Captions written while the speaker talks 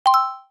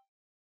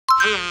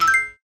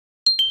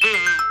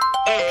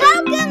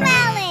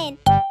CoComelon!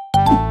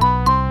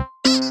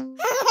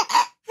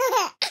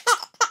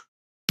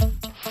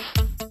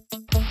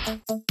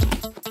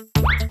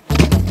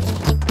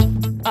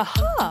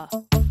 Aha!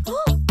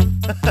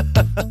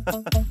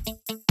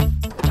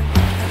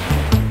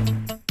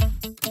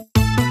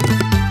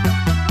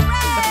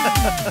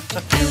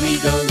 Here we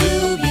go,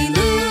 Looby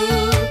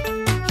Loo.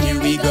 Here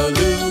we go,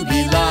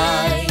 Looby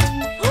Light.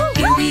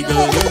 Here we go,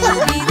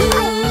 Looby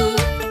Loo.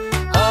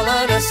 All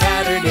on a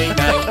Saturday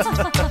night.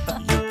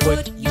 You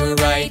put your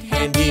right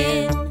hand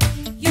in.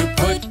 You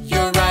put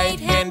your right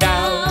hand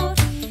out.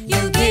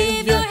 You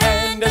give your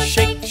hand a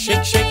shake,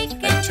 shake, shake,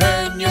 and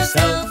turn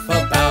yourself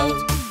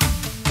about.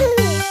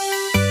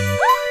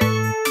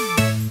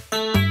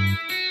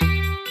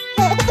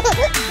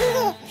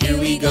 Here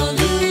we go,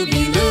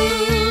 Looby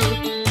Loo.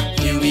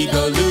 Here we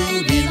go,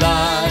 Looby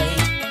Light.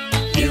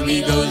 Here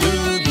we go,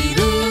 Looby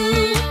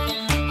Loo.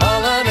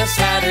 All on a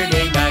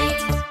Saturday night.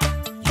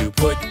 You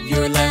put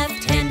your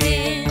left hand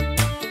in.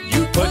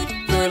 You put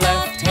your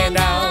left hand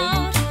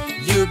out.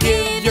 You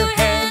give your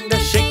hand a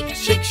shake,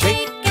 shake,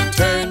 shake, and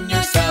turn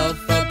yourself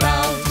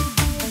about.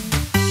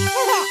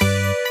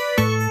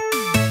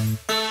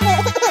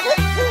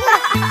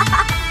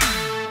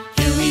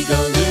 Here we go,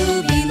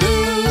 Looby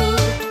Loo.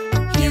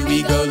 Here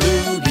we go,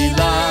 Looby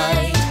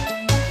Light.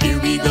 Here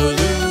we go,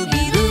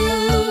 Looby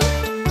Loo.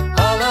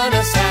 All on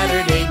a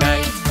Saturday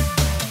night.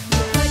 You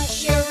put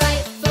your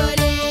right foot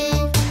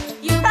in.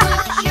 You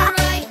put your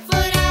right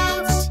foot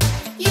out.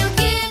 You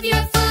give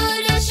your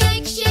foot a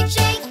shake, shake,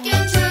 shake,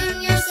 and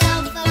turn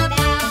yourself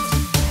about.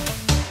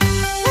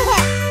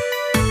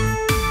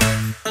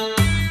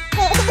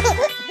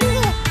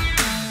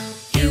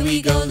 Here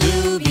we go,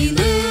 Looby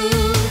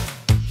Loo.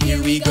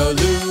 Here we go,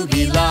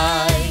 Looby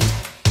Light.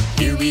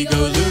 Here we go,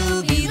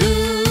 Looby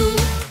Loo.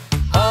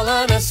 All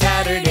on a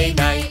Saturday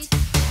night.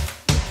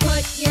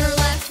 Put your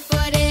left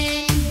foot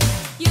in.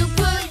 You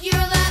put your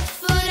left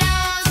foot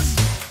out.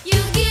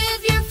 You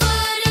give your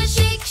foot a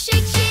shake,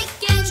 shake,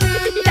 shake, and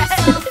turn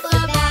yourself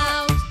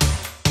about.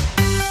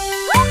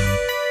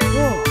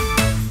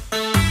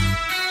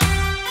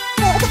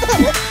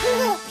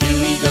 Here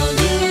we go,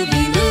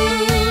 Looby Loo.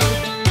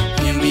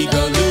 Here we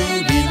go,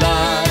 Looby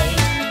Light.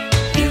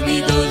 Here we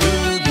go,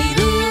 Looby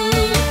Loo.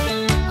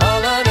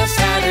 All on a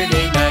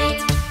Saturday night.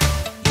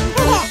 You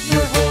put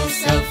your whole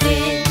self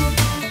in.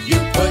 You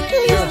put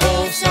your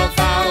whole self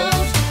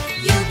out.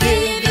 You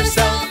give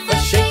yourself a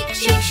shake,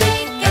 shake,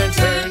 shake, and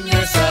turn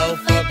yourself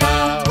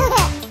about.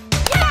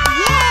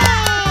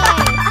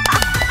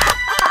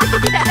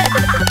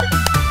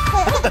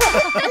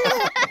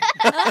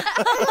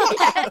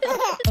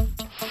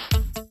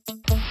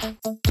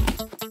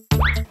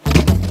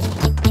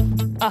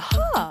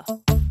 Aha!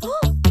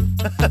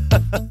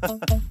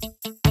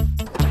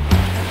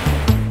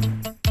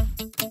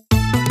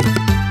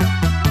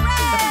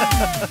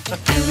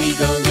 Here we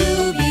go,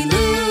 Looby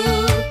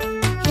Loo.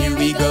 Here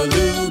we go,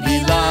 Looby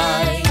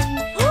Light.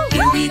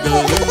 Here we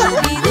go,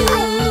 Looby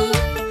Loo.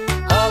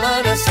 All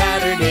on a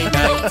Saturday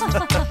night.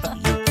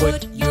 You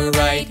put your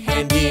right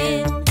hand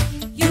in.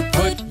 You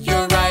put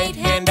your right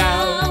hand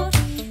out.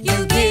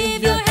 You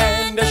give your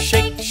hand a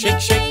shake, shake,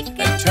 shake,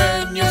 and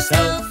turn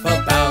yourself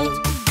about.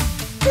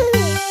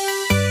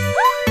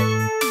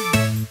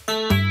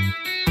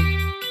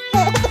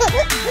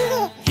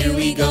 Here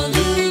we go,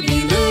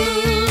 Looby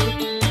Loo.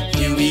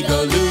 Here we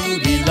go,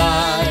 Looby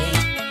Light.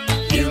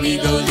 Here we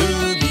go,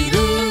 Looby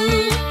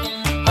Loo.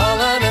 All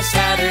on a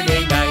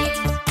Saturday night.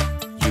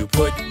 You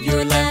put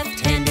your left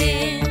hand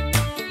in.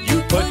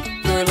 You put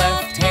your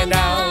left hand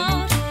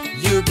out.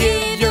 You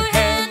give your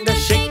hand a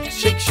shake,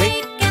 shake,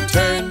 shake, and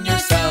turn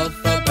yourself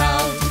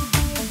about.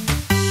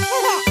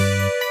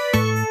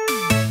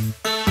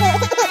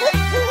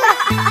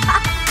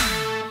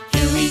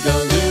 Here we go,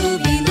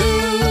 Looby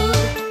Loo.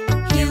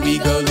 Here we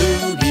go,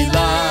 Looby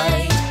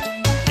Light.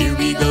 Here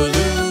we go,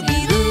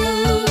 Looby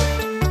Loo.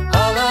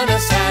 All on a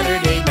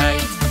Saturday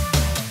night.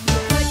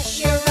 Put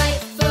your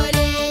right foot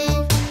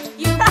in.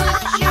 You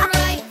put your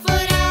right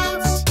foot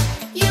out.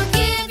 You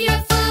give your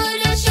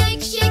foot a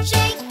shake, shake,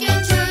 shake,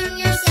 and turn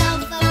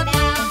yourself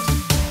about.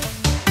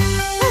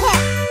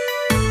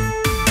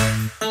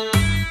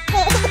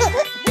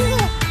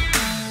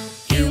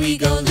 Here we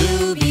go,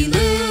 Looby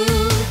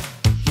Loo.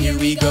 Here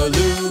we go,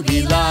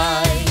 Looby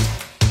Light.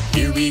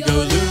 Here we go,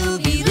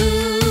 Looby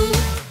Loo.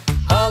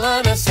 All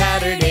on a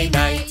Saturday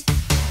night.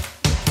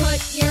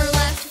 Put your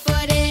left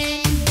foot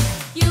in.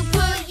 You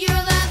put your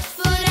left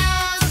foot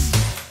out.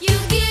 You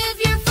give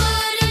your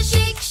foot a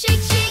shake,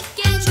 shake,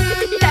 shake, and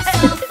turn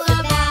yourself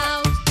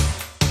about.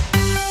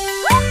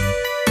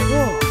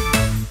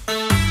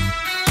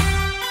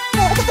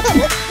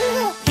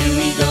 Here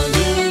we go,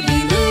 Looby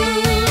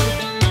Loo.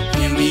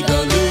 Here we go,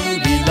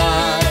 Looby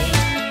Light.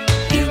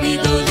 Here we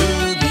go,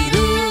 Looby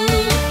Loo.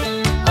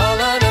 All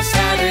on a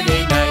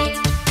Saturday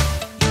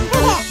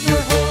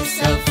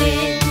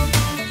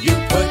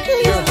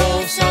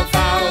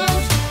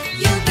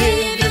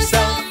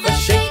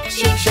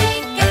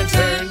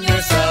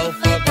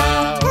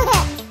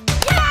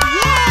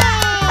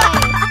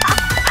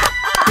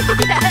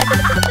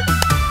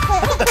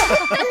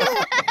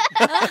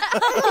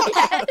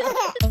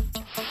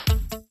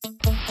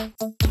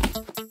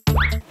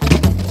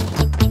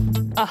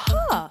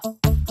Aha!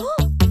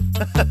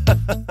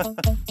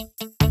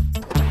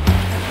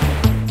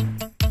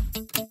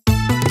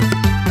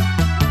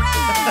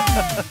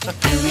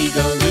 Here we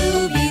go,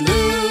 Looby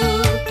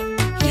Loo.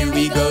 Here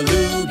we go,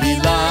 Looby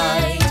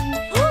Lie.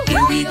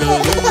 Here we go,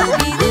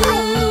 Looby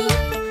Loo.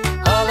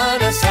 All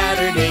on a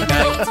Saturday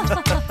night.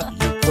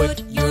 You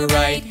put your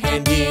right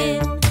hand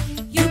in.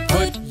 You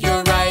put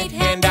your right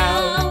hand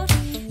out.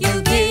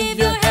 You give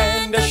your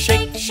hand a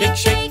shake, shake,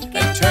 shake,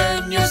 and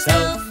turn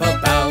yourself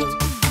about.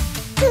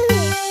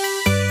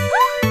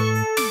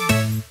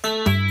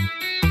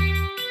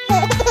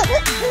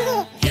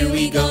 Here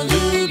we go,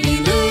 Looby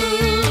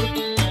Loo.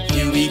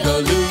 Here we go,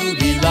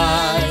 Looby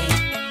Lie.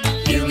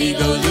 Here we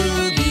go,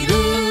 Looby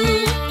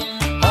Loo.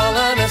 All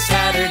on a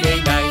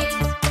Saturday night.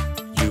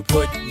 You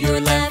put your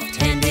left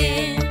hand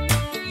in.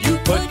 You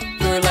put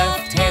your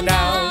left hand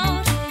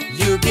out.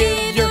 You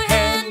give your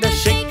hand a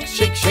shake,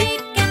 shake,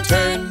 shake, and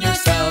turn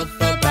yourself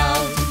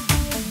about.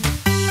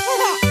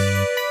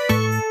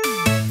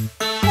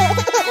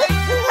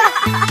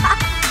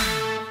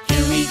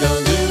 Here we go,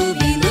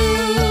 Looby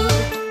Loo.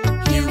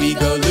 Here we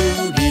go,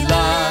 Looby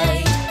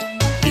Lie.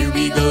 Here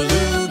we go,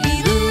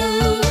 Looby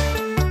Loo.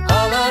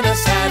 All on a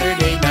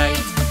Saturday night.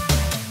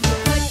 You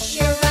put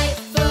your right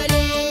foot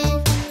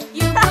in.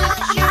 You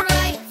put your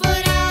right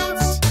foot out.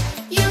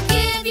 You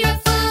give your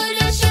foot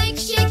a shake,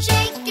 shake,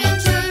 shake, and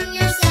turn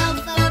yourself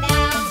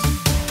about.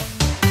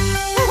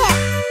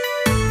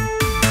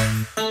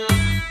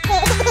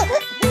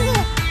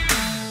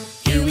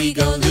 Here we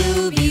go,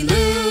 Looby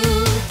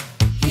Loo.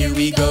 Here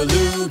we go,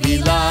 Looby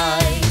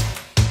Lie.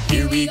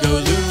 Here we go,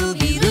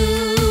 Looby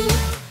Loo.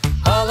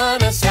 All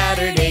on a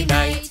Saturday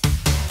night.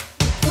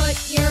 Put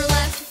your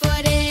left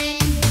foot in.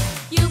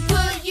 You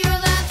put your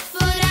left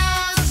foot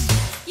out.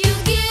 You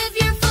give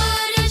your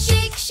foot a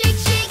shake, shake,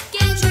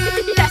 shake, and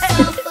turn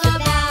yourself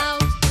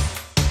about.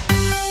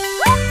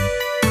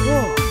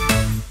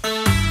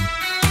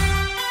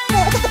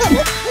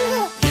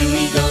 Here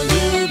we go,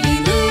 Looby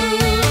Loo.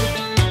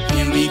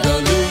 Here we go,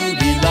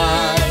 Looby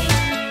Lie.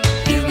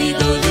 Here we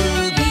go,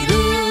 Looby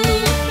Loo.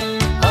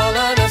 All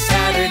on a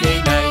Saturday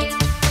night.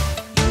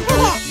 You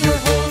put your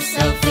whole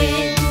self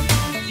in.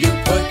 You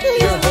put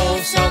your whole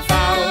self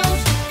out.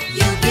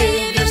 You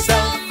give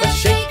yourself a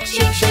shake,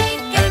 shake,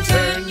 shake, and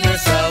turn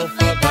yourself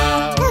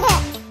about.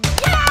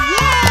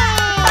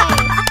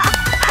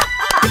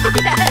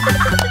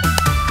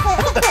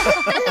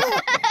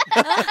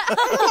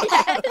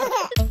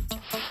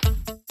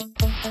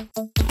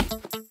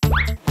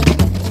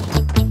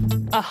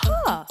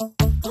 Aha!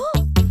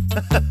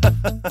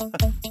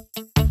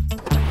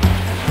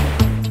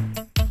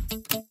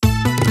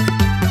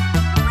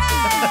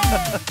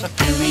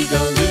 Here we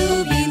go,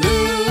 Looby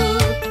Loo.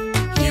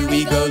 Here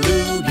we go,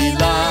 Looby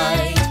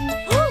Lie.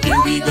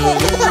 Here we go,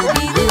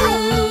 Looby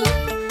Loo.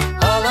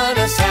 All on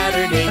a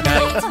Saturday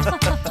night.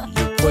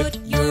 You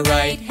put your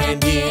right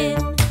hand in.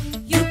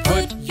 You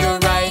put your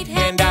right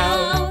hand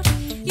out.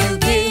 You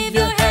give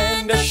your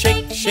hand a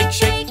shake, shake,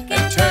 shake,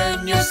 and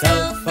turn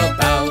yourself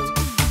about.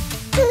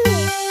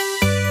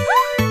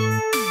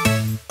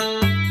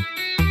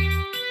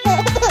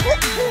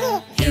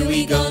 Here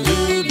we go,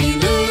 Looby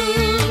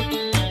Loo.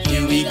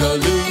 Here we go,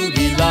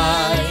 Looby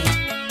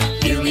Lie.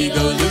 Here we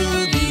go,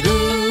 Looby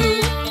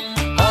Loo.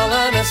 All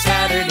on a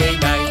Saturday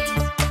night.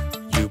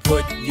 You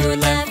put your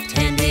left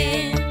hand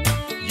in.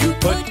 You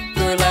put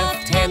your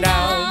left hand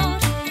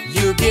out.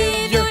 You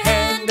give your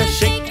hand a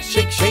shake,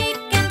 shake, shake,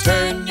 and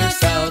turn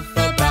yourself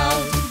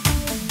about.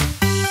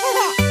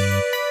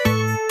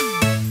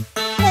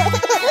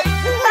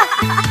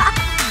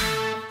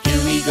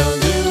 Here we go,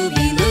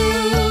 Looby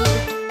Loo.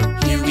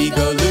 Here we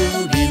go,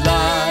 Looby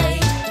Lie.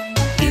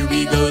 Here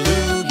we go,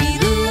 Looby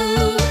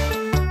Loo.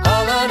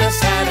 All on a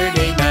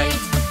Saturday night.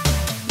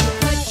 You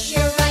put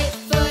your right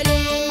foot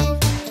in.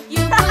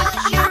 You put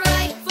your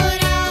right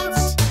foot out.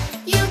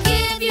 You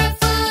give your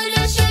foot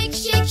a shake,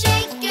 shake,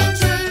 shake, and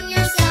turn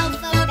yourself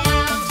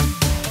about.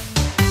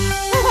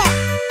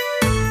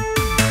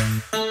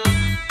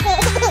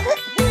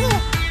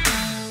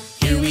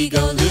 Here we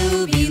go,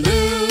 Looby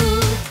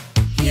Loo.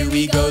 Here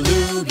we go,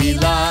 Looby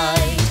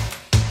Lie.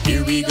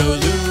 Here we go,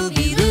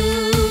 Looby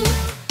Loo.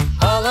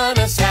 All on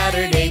a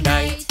Saturday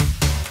night.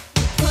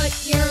 Put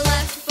your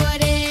left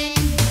foot in.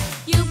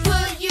 You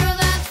put your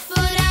left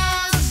foot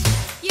out.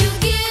 You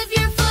give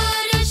your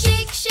foot a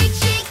shake, shake,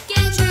 shake,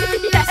 and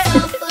turn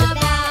yourself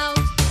about.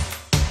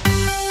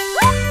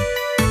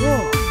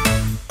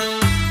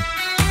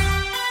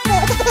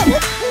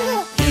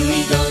 Here we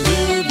go,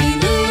 Looby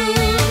Loo.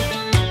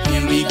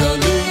 Here we go,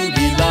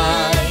 Looby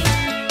Lie.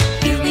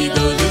 Here we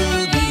go,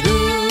 Looby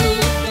Loo.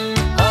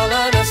 All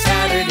on a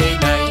Saturday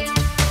night.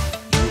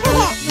 You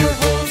put your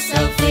whole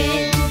self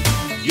in.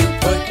 You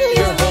put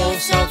your whole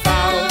self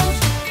out.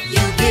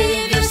 You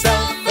give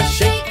yourself a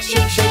shake,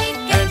 shake, shake,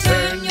 and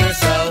turn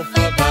yourself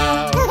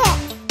about.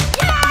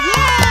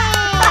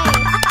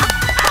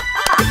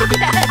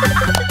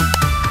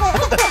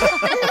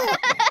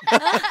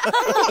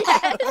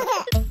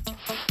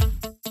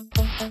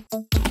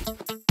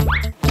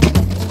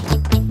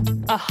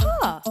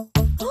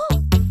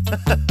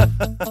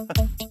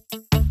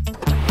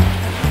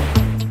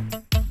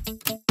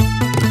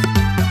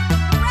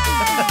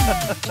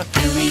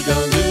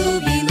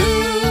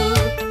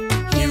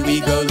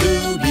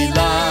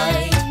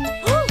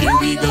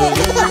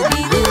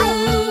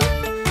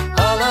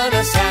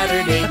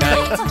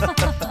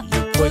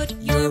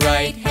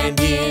 right hand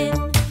in,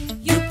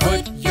 you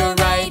put your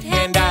right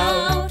hand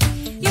out.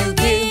 You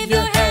give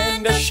your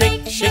hand a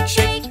shake, shake,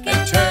 shake,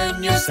 and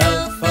turn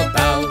yourself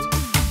about.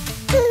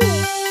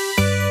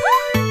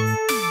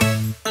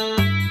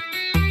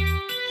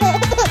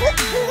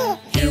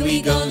 Here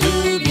we go,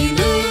 Looby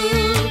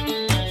Loo.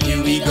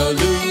 Here we go,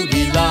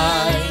 Looby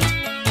Light.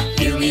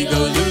 Here we go,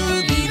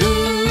 Looby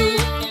Loo.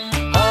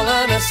 All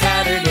on a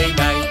Saturday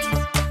night.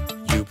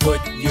 You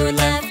put your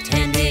left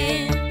hand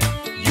in,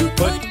 you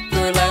put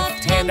your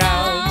left hand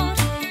out.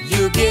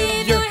 You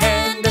give your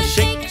hand a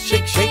shake,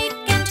 shake, shake,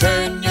 and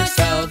turn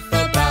yourself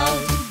about.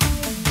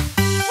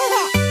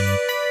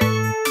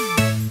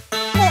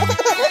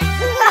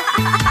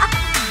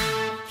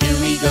 Here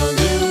we go,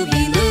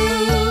 Looby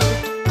Loo.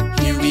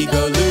 Here we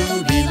go,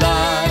 Looby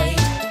Light.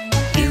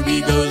 Here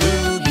we go,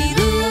 Looby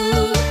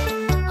Loo.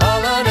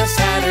 All on a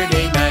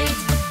Saturday night.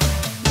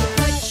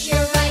 Put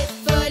your right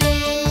foot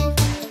in,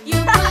 you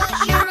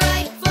put your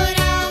right foot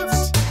out.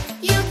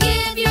 You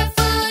give your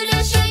foot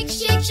a shake,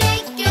 shake,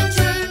 shake, and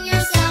turn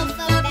yourself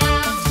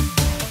about.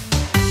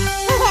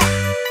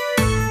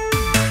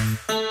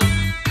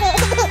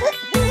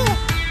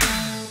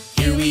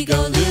 Here we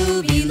go,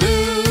 Looby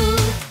Loo.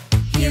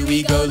 Here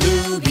we go,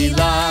 Looby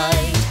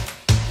Light.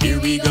 Here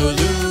we go,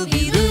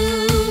 Looby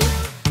Loo.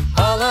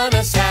 All on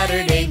a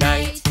Saturday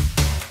night.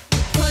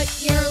 Put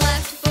your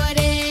left foot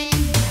in,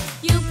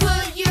 you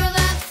put your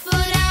left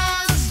foot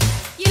out.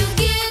 You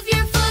give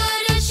your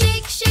foot a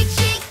shake, shake,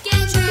 shake,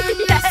 and turn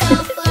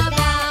yourself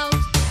about.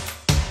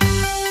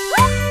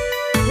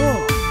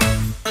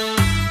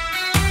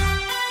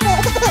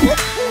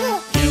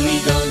 Here we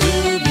go,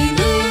 Looby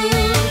Loo.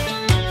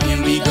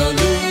 Here we go,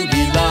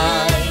 Looby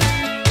Light.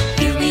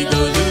 Here we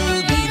go,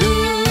 Looby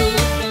Loo.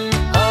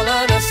 All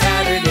on a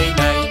Saturday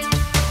night.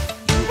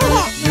 You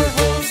put your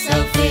whole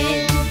self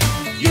in,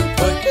 you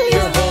put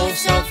your whole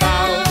self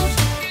out.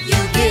 You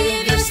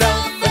give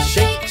yourself a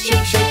shake,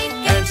 shake, shake,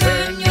 and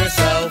turn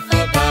yourself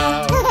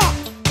about.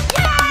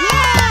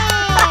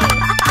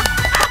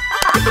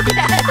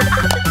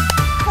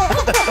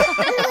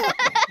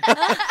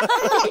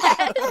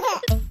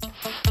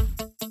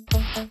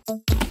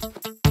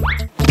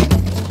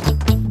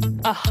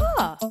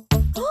 Aha!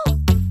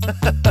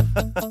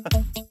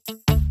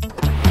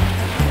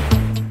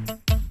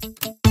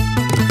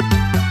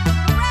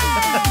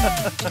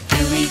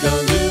 Here we go,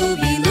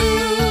 Looby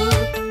Loo.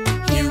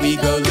 Here we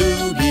go,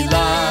 Looby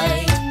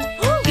Light.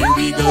 Here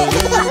we go,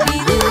 Looby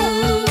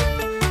Loo.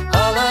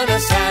 All on a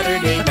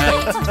Saturday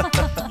night.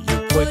 You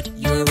put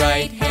your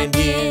right hand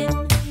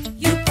in,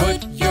 you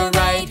put your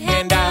right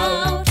hand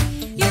out.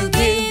 You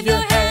give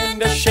your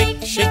hand a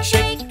shake, shake,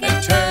 shake,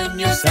 and turn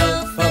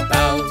yourself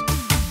about.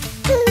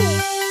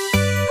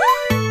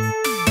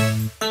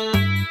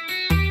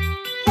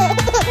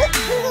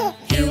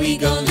 Here we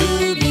go,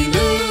 Looby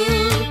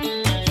Loo.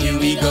 Here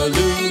we go,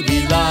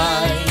 Looby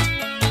Light.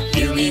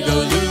 Here we go,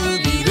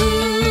 Looby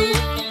Loo.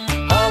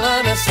 All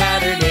on a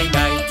Saturday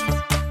night.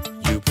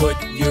 You put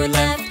your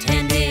left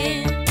hand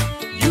in,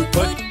 you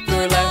put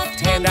your left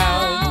hand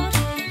out.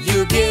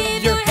 You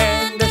give your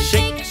hand a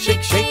shake,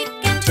 shake, shake,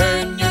 and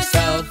turn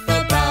yourself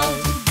about.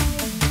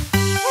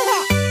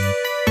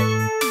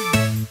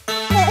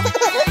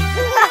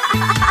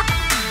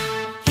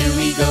 Here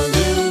we go,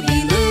 Looby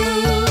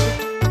Loo.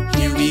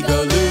 Here we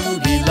go,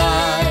 Looby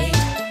Light.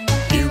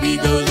 Here we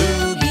go,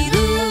 Looby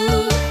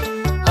Loo.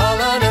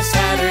 All on a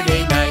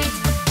Saturday night.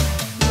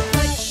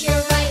 Put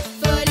your right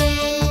foot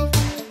in,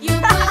 you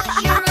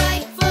put your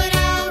right foot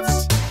out.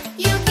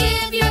 You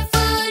give your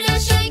foot a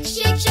shake,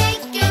 shake,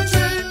 shake, and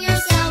turn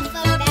yourself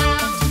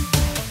about.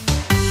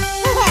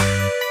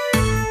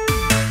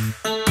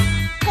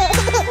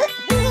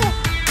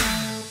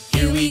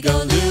 Here we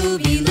go,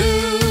 Looby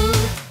Loo.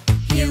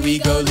 Here we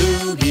go,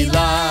 Looby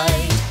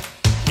Light.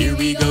 Here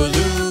we go,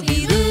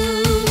 Looby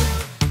Loo.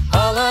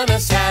 All on a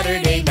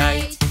Saturday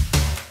night.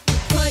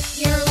 Put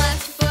your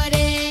left foot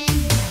in,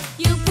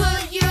 you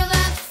put your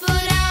left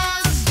foot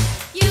out.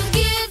 You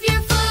give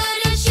your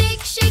foot a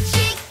shake, shake,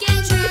 shake,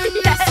 and turn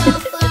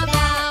yourself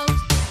about.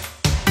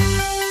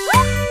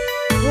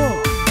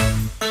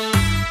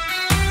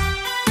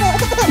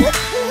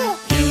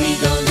 Here we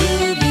go,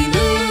 Looby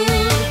Loo.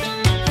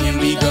 Here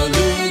we go,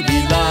 Looby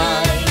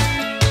Light.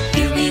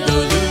 Here we go,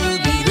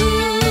 Looby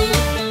Loo.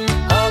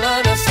 All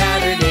on a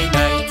Saturday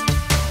night.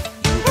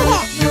 You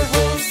put your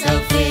whole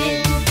self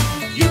in,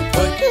 you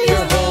put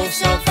your whole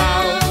self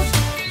out.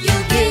 You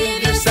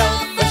give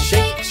yourself a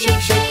shake,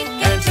 shake, shake,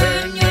 and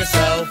turn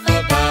yourself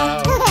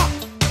about.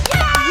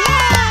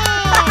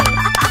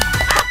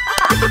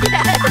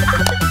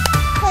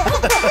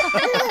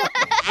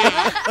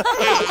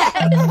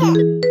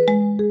 Yeah!